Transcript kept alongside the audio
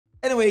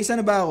Anyway, sana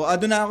ba ako?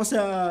 Doon na ako sa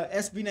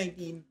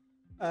SB9'tin.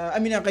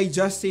 Kay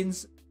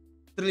Justin's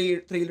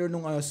trailer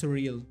nung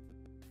SURREAL.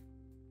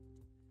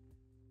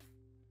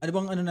 Ano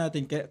bang ano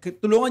natin?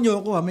 Tulungan nyo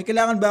ako ha. May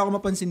kailangan ba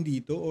ako mapansin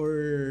dito? Or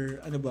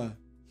ano ba?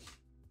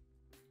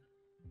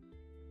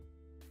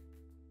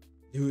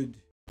 Dude.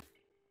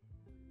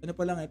 Ano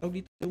pa lang eh.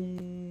 Tawag dito yung...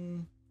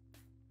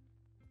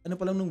 Ano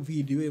pa lang nung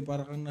video eh.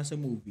 Para kang nasa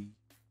movie.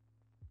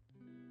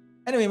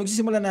 Anyway,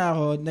 magsisimula na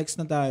ako. Next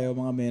na tayo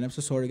mga men. I'm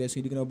so sorry guys.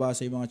 Hindi ko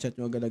nabasa yung mga chat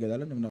nyo agad-agad.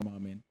 Alam naman na mga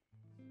men.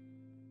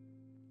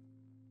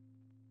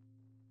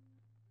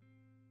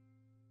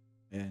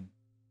 Ayan.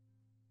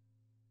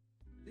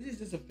 This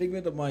is just a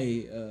figment of my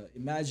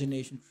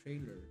imagination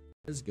trailer.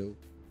 Let's go.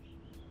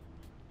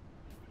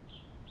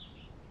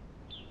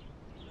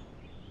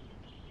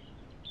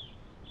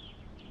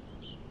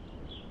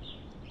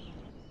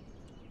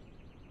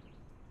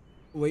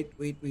 Wait.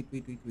 I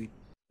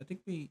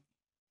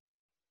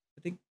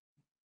think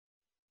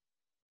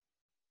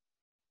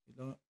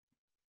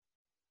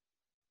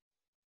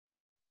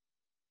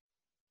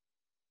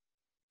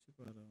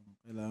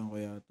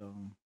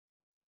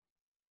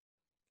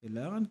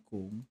kailangan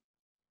kong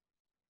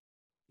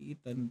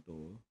iitan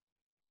to.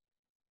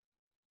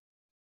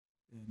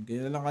 Yan.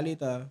 Ganyan na lang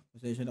kalita.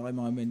 Pasensya na kayo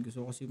mga men.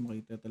 Gusto ko kasi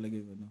makita talaga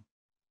yung ano.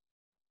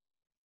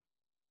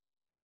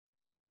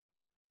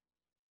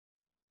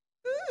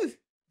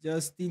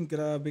 Justin,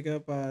 grabe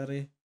ka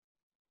pare.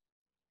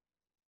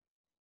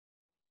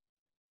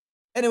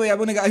 Anyway,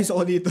 habang nag-aayos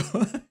ako dito,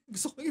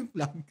 gusto ko yung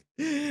vlog.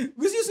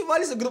 Gusto nyo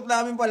sumali sa group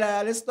namin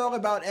pala. Let's talk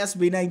about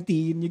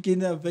SB9'tin. You can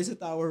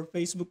visit our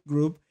Facebook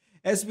group.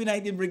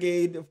 SB9'tin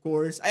Brigade, of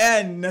course.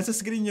 Ayan, nasa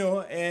screen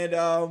nyo. And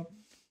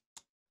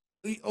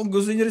kung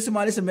gusto nyo rin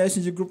sumali sa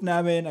messenger group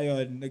namin,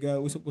 ayun,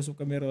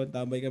 nag-usap-usap kami ron.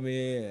 Tambay kami,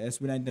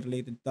 SB9'tin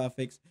related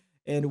topics.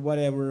 And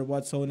whatever,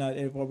 what's so not,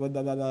 and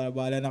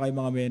bahala na kayo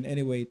mga men.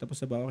 Anyway,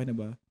 tapos na ba? Okay na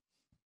ba?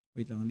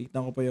 Wait lang,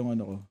 litan ko pa yung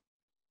ano ko.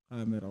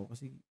 Camera ko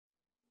kasi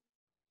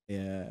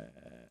yeah,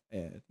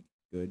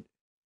 good.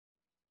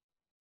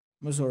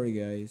 I'm sorry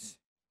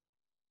guys.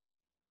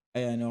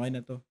 Ayan, okay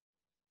na to.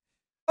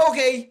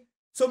 Okay,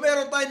 so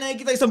meron tayo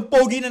nakikita isang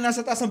pogi na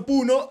nasa taas ng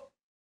puno.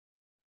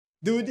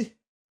 Dude,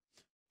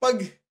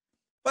 pag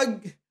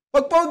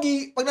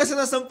pogi, pag nasa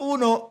taas ng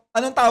puno,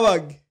 anong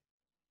tawag?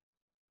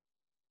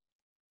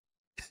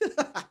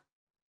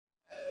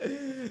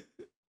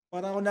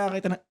 Para ako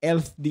nakakita ng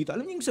elf dito.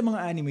 Alam niyo yung sa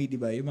mga anime, di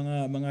ba? Yung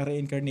mga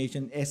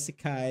reincarnation,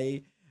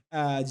 isekai,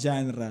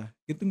 genre.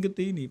 Gantong-ganto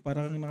yun eh.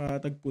 Parang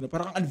nakatagpo na.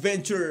 Parang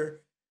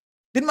adventure.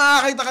 Then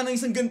makakita ka ng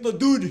isang ganito,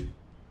 dude.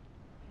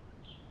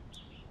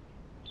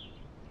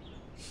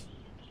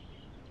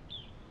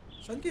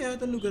 Saan kaya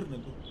itong lugar na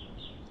to?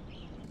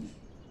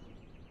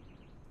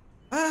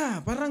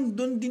 Parang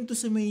doon din to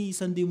sa may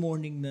Sunday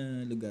morning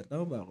na lugar.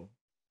 Tama ba ako?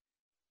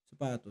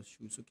 Sapatos,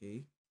 shoes,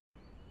 okay.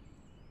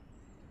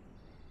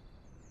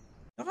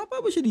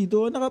 Nakapa ba siya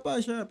dito? Nakapa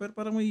siya. Pero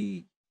parang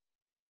may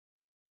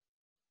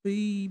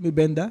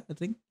benda, I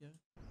think. Yeah.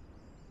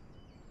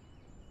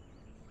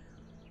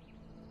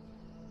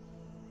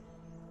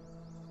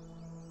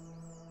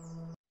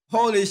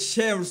 Holy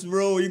shams,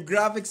 bro. Yung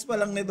graphics pa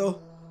lang nito.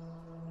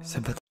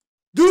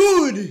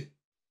 Dude!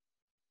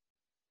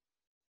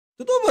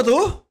 Totoo ba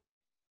to?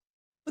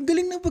 Ang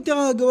galing ng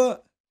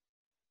pagkakagawa.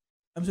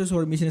 I'm so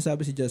sorry, may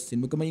sinasabi si Justin.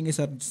 Huwag ka maingay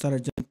sa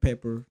Sgt.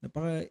 Pepper.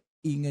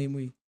 Napaka-ingay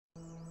mo eh.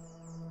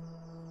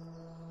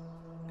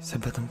 Sa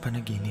batang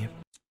panaginip.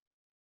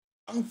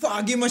 Ang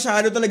foggy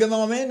masyado talaga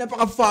mga men.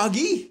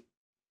 Napaka-foggy.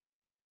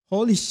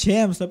 Holy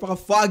shams,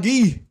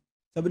 napaka-foggy.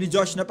 Sabi ni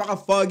Josh,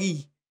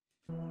 napaka-foggy.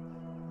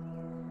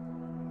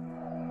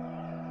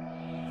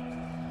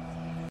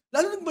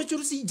 Lalo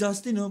nag-mature si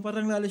Justin, no?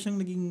 Parang lalo siyang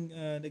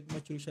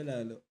nag-mature siya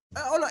lalo.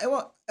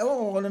 Ewan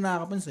ko kung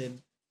nakakapansin.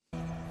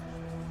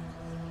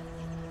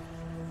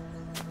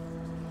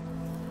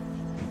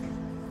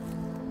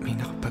 May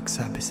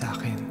nakapagsabi sa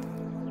akin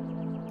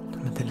na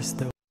madalas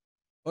daw.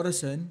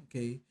 Orasan?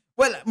 Okay.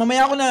 Well,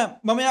 mamaya ko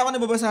na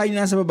babasahin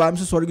nasa baba. I'm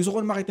so sorry. Gusto ko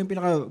na makita yung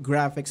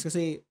pinaka-graphics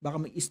kasi baka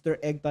may Easter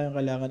egg tayong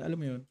kailangan. Alam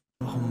mo yun?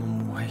 Ako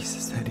mamuhay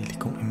sa sarili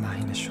kong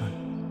imahinasyon.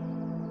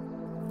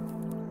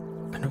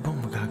 Ano bang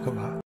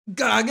magagawa?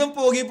 Gagang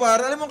pogi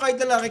para. Alam mo kahit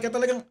lalaki ka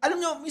talagang, alam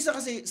nyo, misa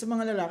kasi sa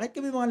mga lalaki, kahit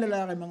kami mga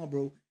lalaki, mga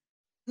bro,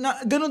 na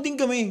ganun din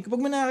kami.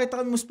 Kapag may nakakita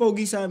kami mas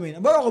pogi sa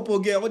amin, bawa ako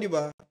pogi ako, di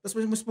ba? Tapos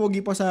mas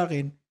pogi pa sa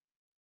akin.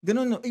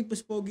 Ganun, no? Ay,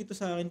 mas pogi to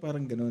sa akin,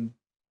 parang ganun.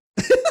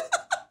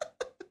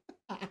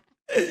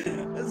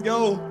 Let's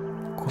go.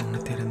 Kung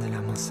natira na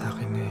lamang sa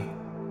akin eh.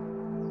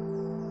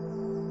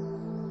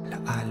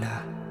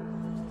 Laala.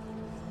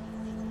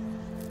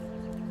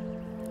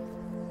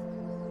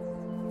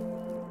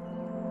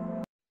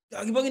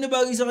 Kagi bang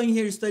inabagay sa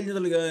kanyang hairstyle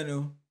niya talaga,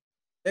 ano?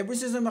 Ever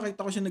since na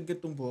makita ko siya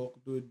naggatong buhok,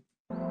 dude.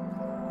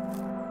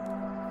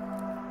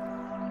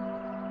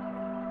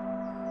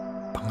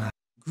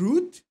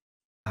 Groot?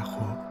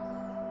 Ako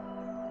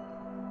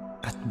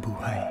at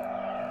buhay.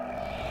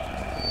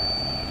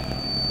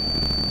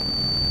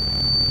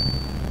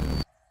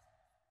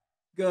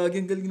 Gagi,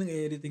 ang galing ng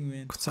editing,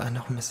 man. Kung saan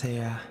ako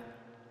masaya,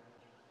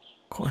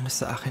 Kung ano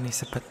sa akin ay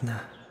sapat na.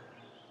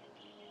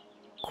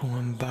 Kung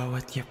ang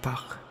bawat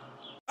yapak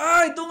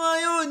Ito nga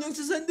yun! Yung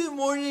sa Sunday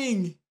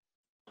morning!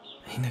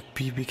 ay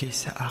nagbibigay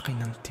sa akin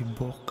ng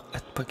tibok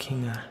at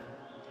paghinga,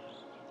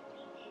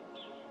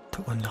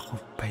 doon ako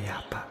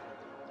payapa.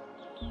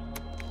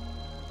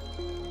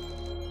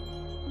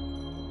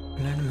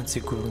 Wala naman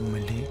sigurong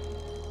mali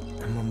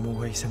na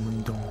mamuhay sa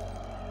mundong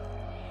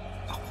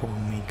ako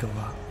ang may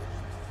gawa.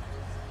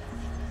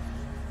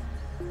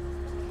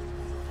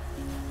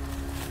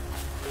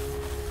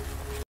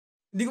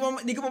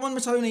 Hindi ko pa man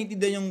masyadong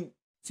naiintindihan yung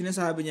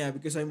sinasabi niya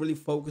because I'm really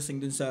focusing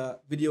dun sa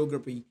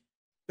videography.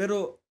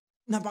 Pero,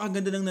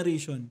 napakaganda ng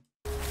narration.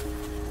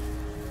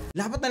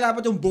 Lapat na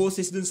lapat yung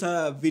boses dun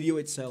sa video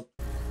itself.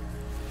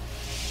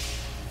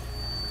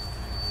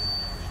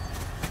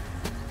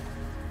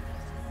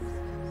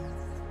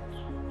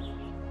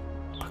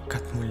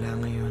 Pagkat mula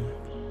ngayon,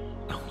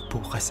 ang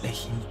bukas ay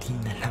hindi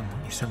na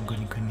lamang isang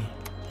guni-guni.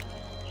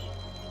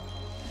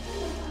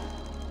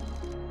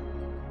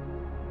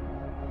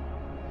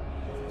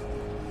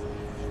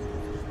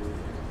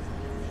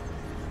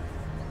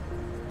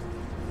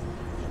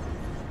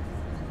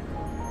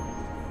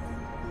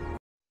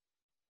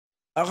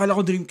 Akala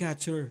ko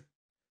Dreamcatcher.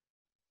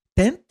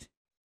 Tent?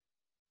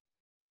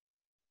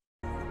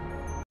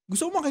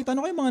 Gusto ko makita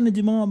ano kayo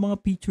mga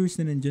pictures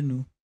na nandyan,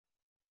 no?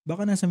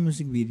 Baka nasa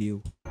music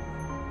video.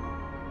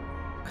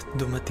 At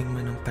dumating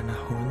man ang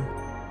panahon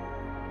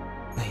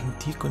na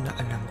hindi ko na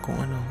alam kung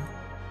anong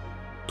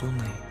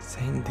tunay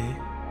sa hindi.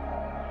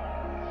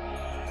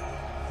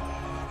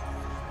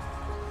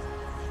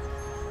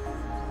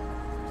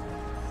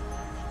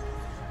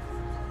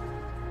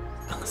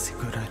 Ang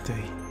sigurado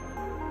ay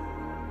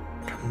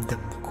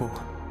ramdam ko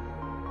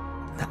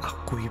na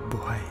ako'y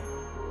buhay.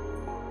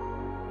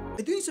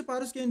 Ito yung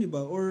sapatos kayo, di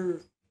ba?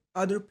 Or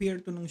other pair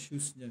to ng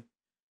shoes niya.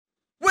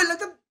 Well,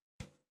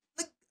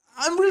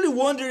 I'm really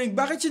wondering,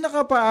 bakit siya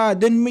nakapaa?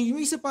 Then may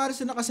sapatos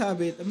na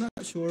nakasabit. I'm not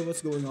sure what's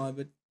going on,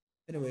 but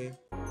anyway.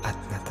 At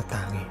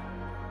natatangi.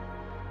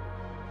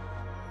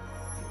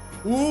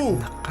 Ooh!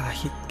 Na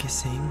kahit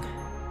gising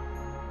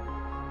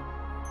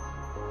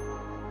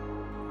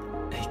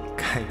ay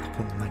kaya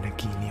kong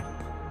managinip.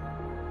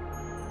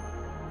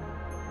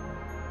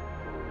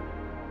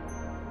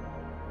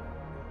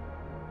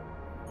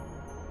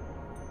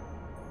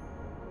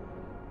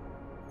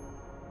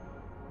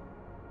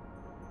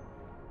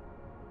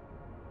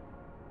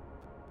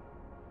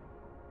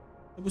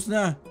 Tapos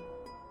na.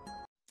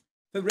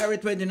 February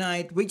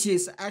 29th, which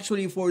is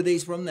actually 4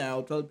 days from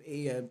now, 12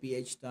 a.m.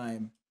 PH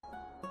time.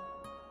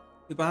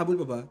 Ipahabol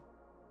pa ba?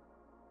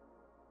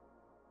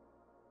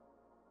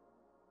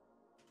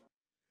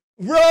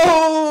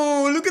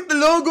 Bro! Look at the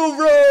logo,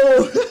 bro!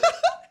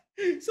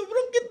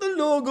 Sobrang cute ng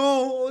logo.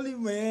 Holy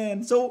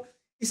man. So,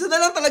 isa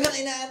na lang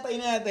talagang inaantay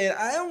natin.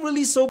 I am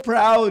really so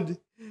proud.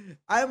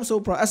 I am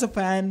so proud. As a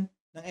fan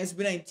ng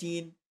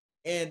SB9'tin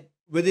and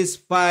with this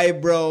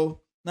 5,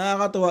 bro,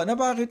 nakakatuwa.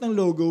 Napakakit ng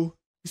logo.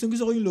 Gusto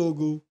ko yung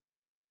logo.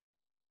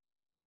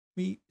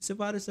 May isa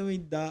para sa way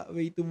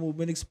to move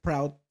when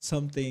sprout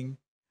something.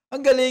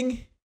 Ang galing.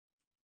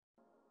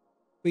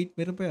 Wait,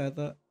 meron pa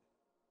yata.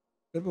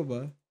 Meron pa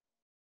ba?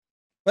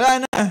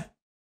 Wala na.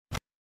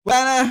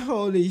 Wala na.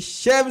 Holy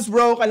shems,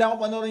 bro. Kailangan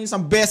ko panoorin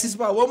isang beses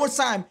pa. One more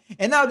time.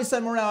 And now, this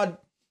time around,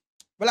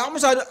 wala akong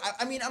masyado,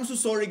 I mean, I'm so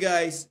sorry,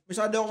 guys.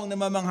 Masyado akong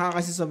namamangha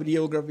kasi sa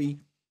videography.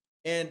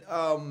 And,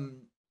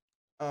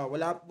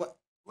 wala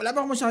pa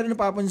akong masyado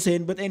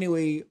napapansin, but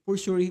anyway, for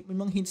sure, may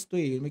mga hints to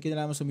eh. May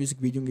kinalaman sa music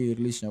video yung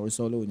i-release niya or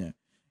solo niya.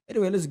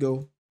 Anyway, let's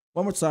go.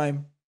 One more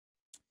time.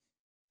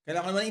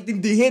 Kailangan naman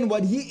intindihin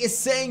what he is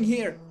saying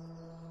here.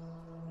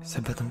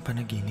 Sa batang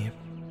panaginip,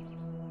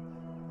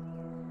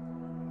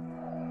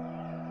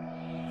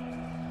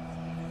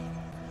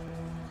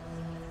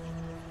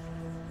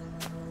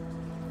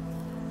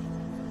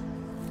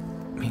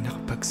 may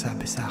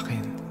nakapagsabi sa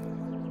akin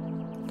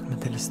na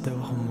madalas daw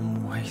akong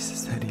mamuhay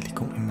sa sarili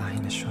kong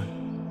imahinasyon.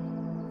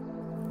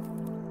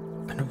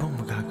 Ano bang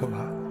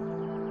magagawa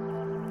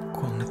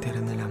kung ang natira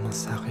na lamang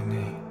sa akin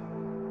ay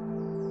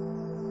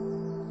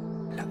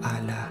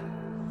alaala?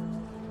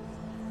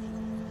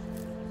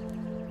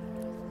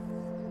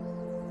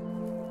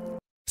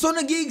 So,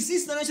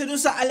 nag-i-exist na lang siya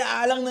dun sa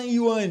alaalang ng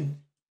iwan.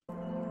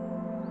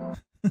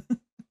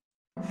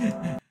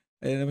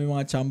 Ayun na may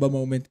mga chamba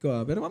moment ko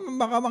ha. Pero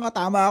baka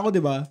makatama ako,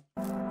 di ba?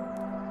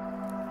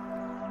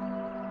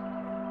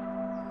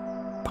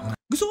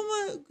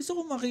 Gusto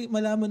ko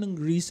malaman ng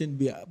reason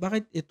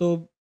bakit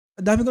ito.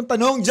 Ang dami kong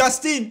tanong,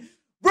 Justin!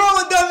 Bro,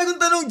 ang dami kong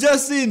tanong,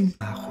 Justin!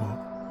 Ako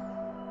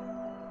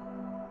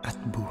at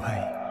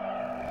buhay.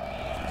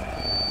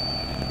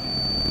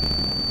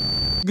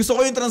 Gusto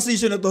ko yung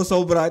transition na to,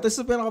 sobra. Ito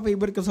sa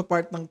pinaka-favorite ko sa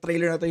part ng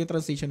trailer na to, yung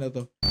transition na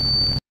to.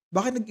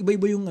 Bakit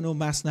nag-iba-iba yung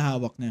mask na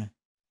hawak niya?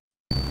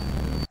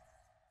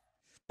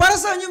 Para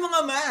saan yung mga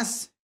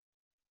mask?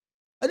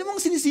 Ano mong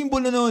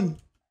sinisimbol na nun?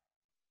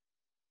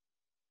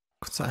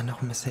 Kung saan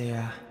ako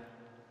masaya,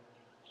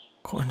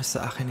 kung ano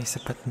sa akin ay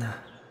sapat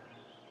na.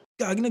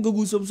 Kagi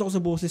nag-goosebumps ako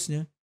sa boses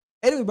niya.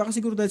 Anyway, baka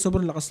siguro dahil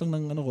sobrang lakas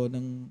lang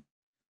ng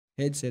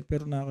headset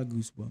pero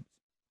nakaka-goosebumps.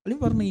 Alam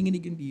mo, parang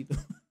nanginginig yun dito.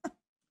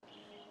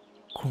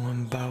 Kung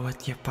ang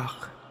bawat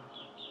yapak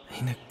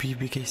ay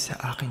nagbibigay sa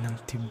akin ng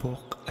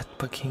tibok at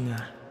paghinga,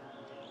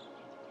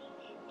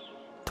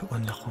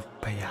 doon ako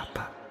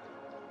payapa.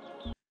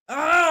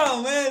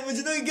 Man,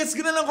 medyo nag-gets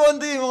ko na lang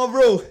konti mga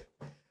bro.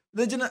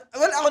 Medyo na,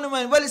 well, ako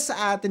naman, well,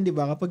 sa atin, di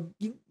ba, kapag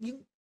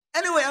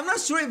anyway, I'm not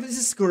sure if this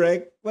is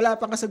correct. Wala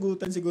pang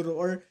kasagutan siguro,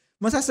 or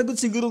masasagot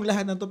siguro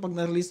lahat ng to pag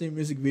na-release na yung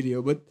music video,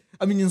 but,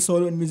 I mean, yung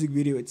solo and music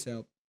video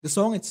itself, the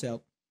song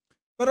itself.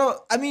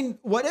 Pero, I mean,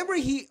 what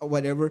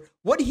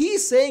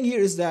he's saying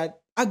here is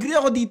that, agree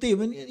ako dito eh.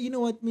 You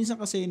know what, minsan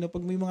kasi, no,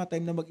 pag may mga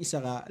time na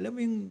mag-isa ka, alam mo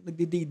yung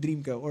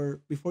nagde-daydream ka,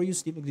 or before you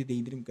sleep,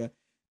 nagde-daydream ka,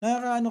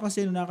 nakakaano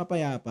kasi,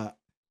 nakakapayapa.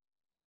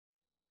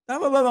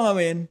 Tama ba mga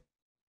men?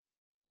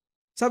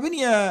 Sabi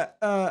niya,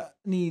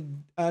 ni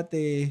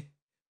ate,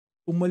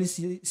 umalis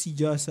si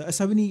Jasa.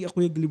 Sabi ni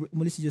Kuya Gilbert,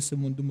 umalis si Jasa sa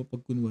mundo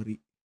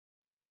mapagkunwari.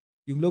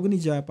 Yung logo ni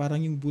Ja,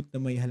 parang yung boot na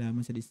may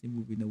halaman sa Disney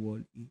movie na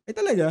Wall-E. Ay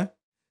talaga?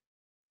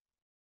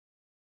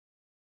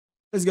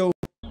 Let's go.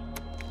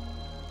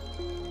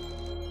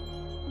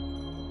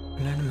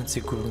 Wala naman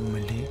sigurong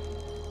mali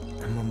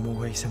na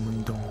mamuhay sa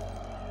mundong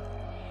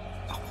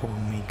ako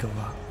ang may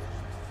gawa.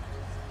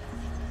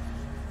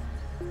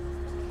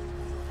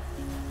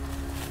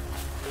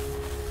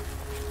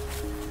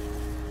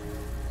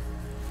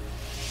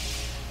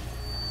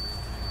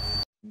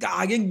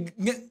 Gaging,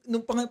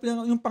 yung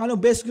pangalawang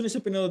best ko na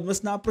siya pinanood,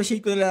 mas na-appreciate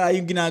ko na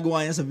yung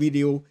ginagawa niya sa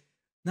video.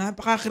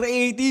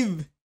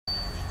 Napaka-creative.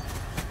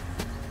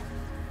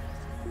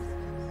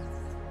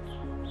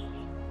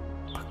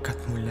 Pagkat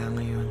mula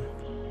ngayon,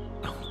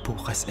 ang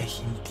bukas ay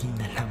hindi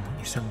na lamang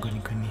isang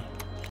guni-guni.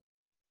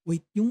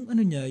 Wait, yung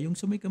ano niya, yung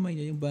sa may kamay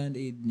niya, yung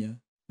band-aid niya,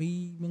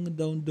 may mga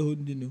down-down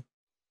din, oh.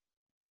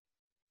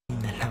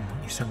 Hindi na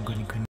lamang isang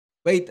guni-guni.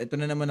 Wait, ito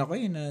na naman ako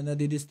eh,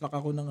 nadidistract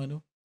ako ng ano,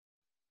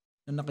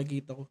 na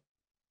nakikita ko.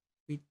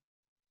 Wait.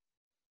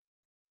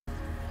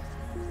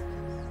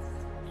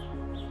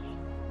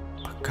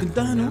 Pagkat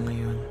mula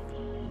ngayon,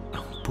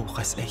 ang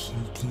bukas ay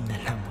hindi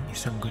na lamang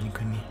isang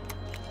guni-guni.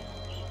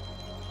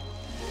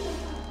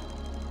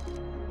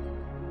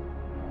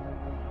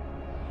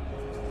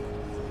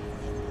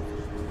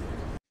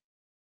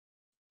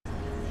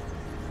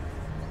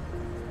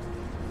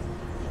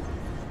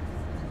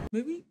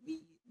 Maybe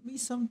may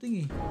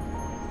something eh.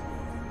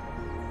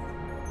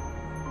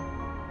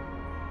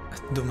 At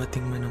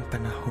dumating man ang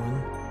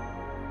panahon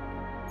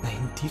na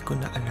hindi ko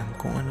na alam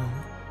kung anong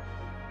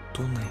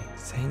tunay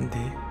sa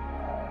hindi.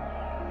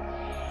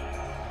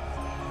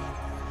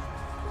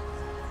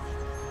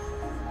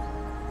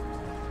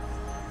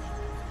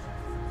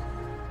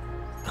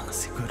 Ang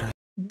sigurado.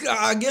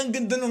 Gagi, ang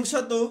ganda ng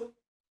shot, oh.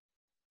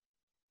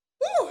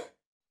 Woo!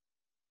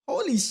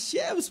 Holy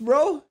shit,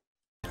 bro.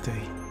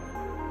 Ito'y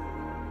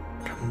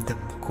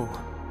ramdam ko.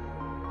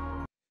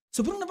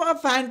 Sobrang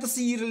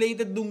napaka-fantasy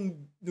related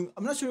nung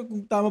I'm not sure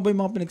kung tama ba yung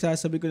mga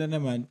pinagsasabi ko na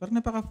naman. Parang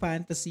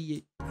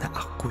napaka-fantasy. Na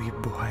ako'y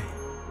buhay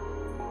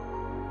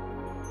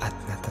at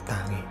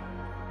natatangi.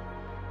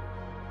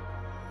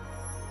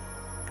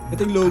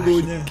 Ito yung logo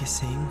niya.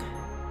 Gising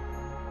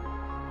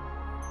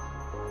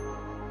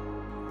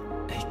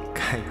ay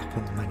kaya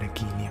kong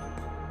managinip.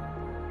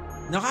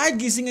 Na kahit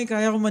gising ay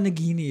kaya kong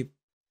managinip.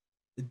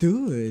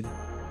 Dude.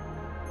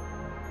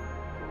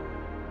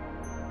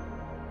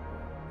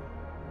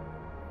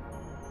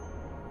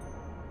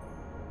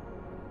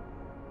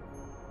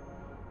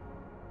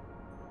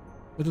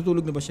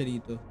 Natutulog na ba siya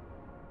dito?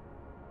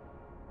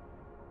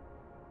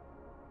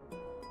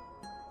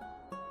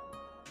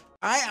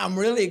 I am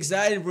really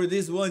excited for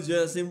this one,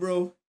 Justin,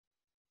 bro.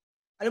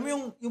 Alam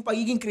mo yung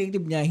pagiging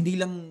creative niya, hindi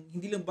lang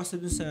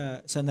basta dun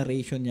sa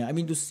narration niya. I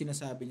mean, dun sa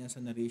sinasabi niya sa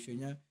narration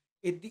niya.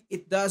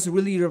 It does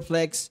really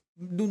reflects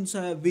dun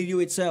sa video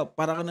itself.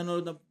 Para ka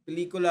nanonood ng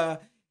pelikula.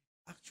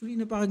 Actually,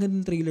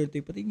 napakagandang trailer to.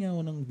 Pati nga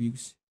ako ng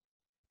views.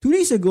 2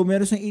 days ago,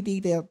 meron siyang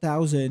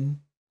 88,000.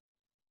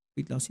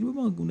 Wait lang, sino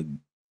ba mga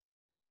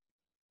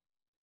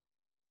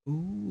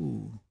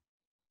Ooh.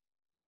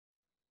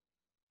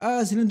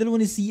 Silang dalawa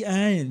ni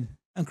Sian,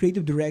 ang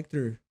creative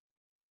director.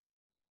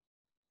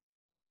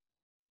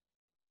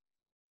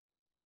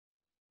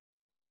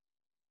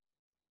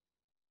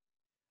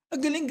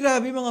 Ang galing,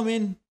 grabe mga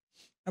men.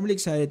 I'm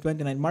really excited.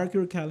 29. Mark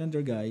your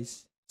calendar,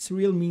 guys.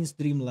 SURREAL means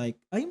dreamlike.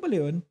 Yun pala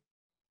yun.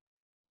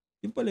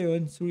 Yun pala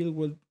yun. SURREAL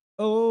world.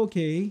 Oh,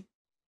 okay.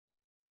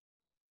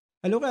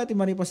 Hello ka, Ate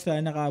Marie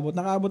Pastrana.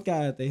 Nakaabot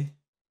ka, ate.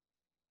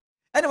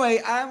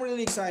 Anyway, I'm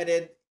really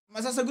excited.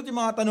 Masasagot yung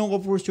mga tanong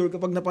ko for sure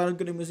kapag napanood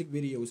ko ng music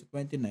video sa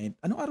 29.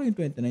 Anong araw yung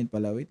 29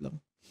 pala? Wait lang.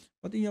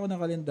 Patingin ako ng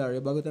kalendaryo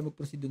bago tayo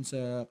mag-proceed dun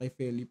sa kay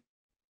Philip.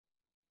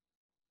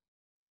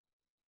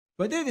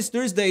 But it is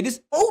Thursday.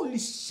 Holy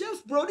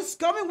shit, bro. This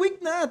coming week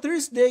na.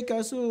 Thursday.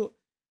 Kaso,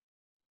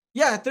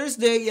 yeah,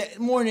 Thursday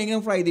morning ng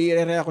Friday.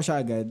 Irera ko siya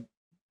agad.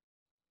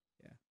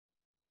 Yeah.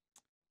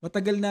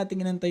 Matagal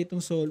natin inantay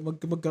itong solo.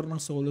 Magkaroon ng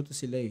solo to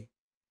sila eh.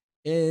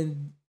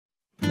 And,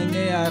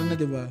 nangyayari na,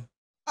 diba?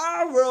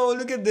 Bro,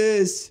 look at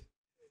this.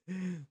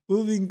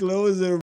 Moving closer.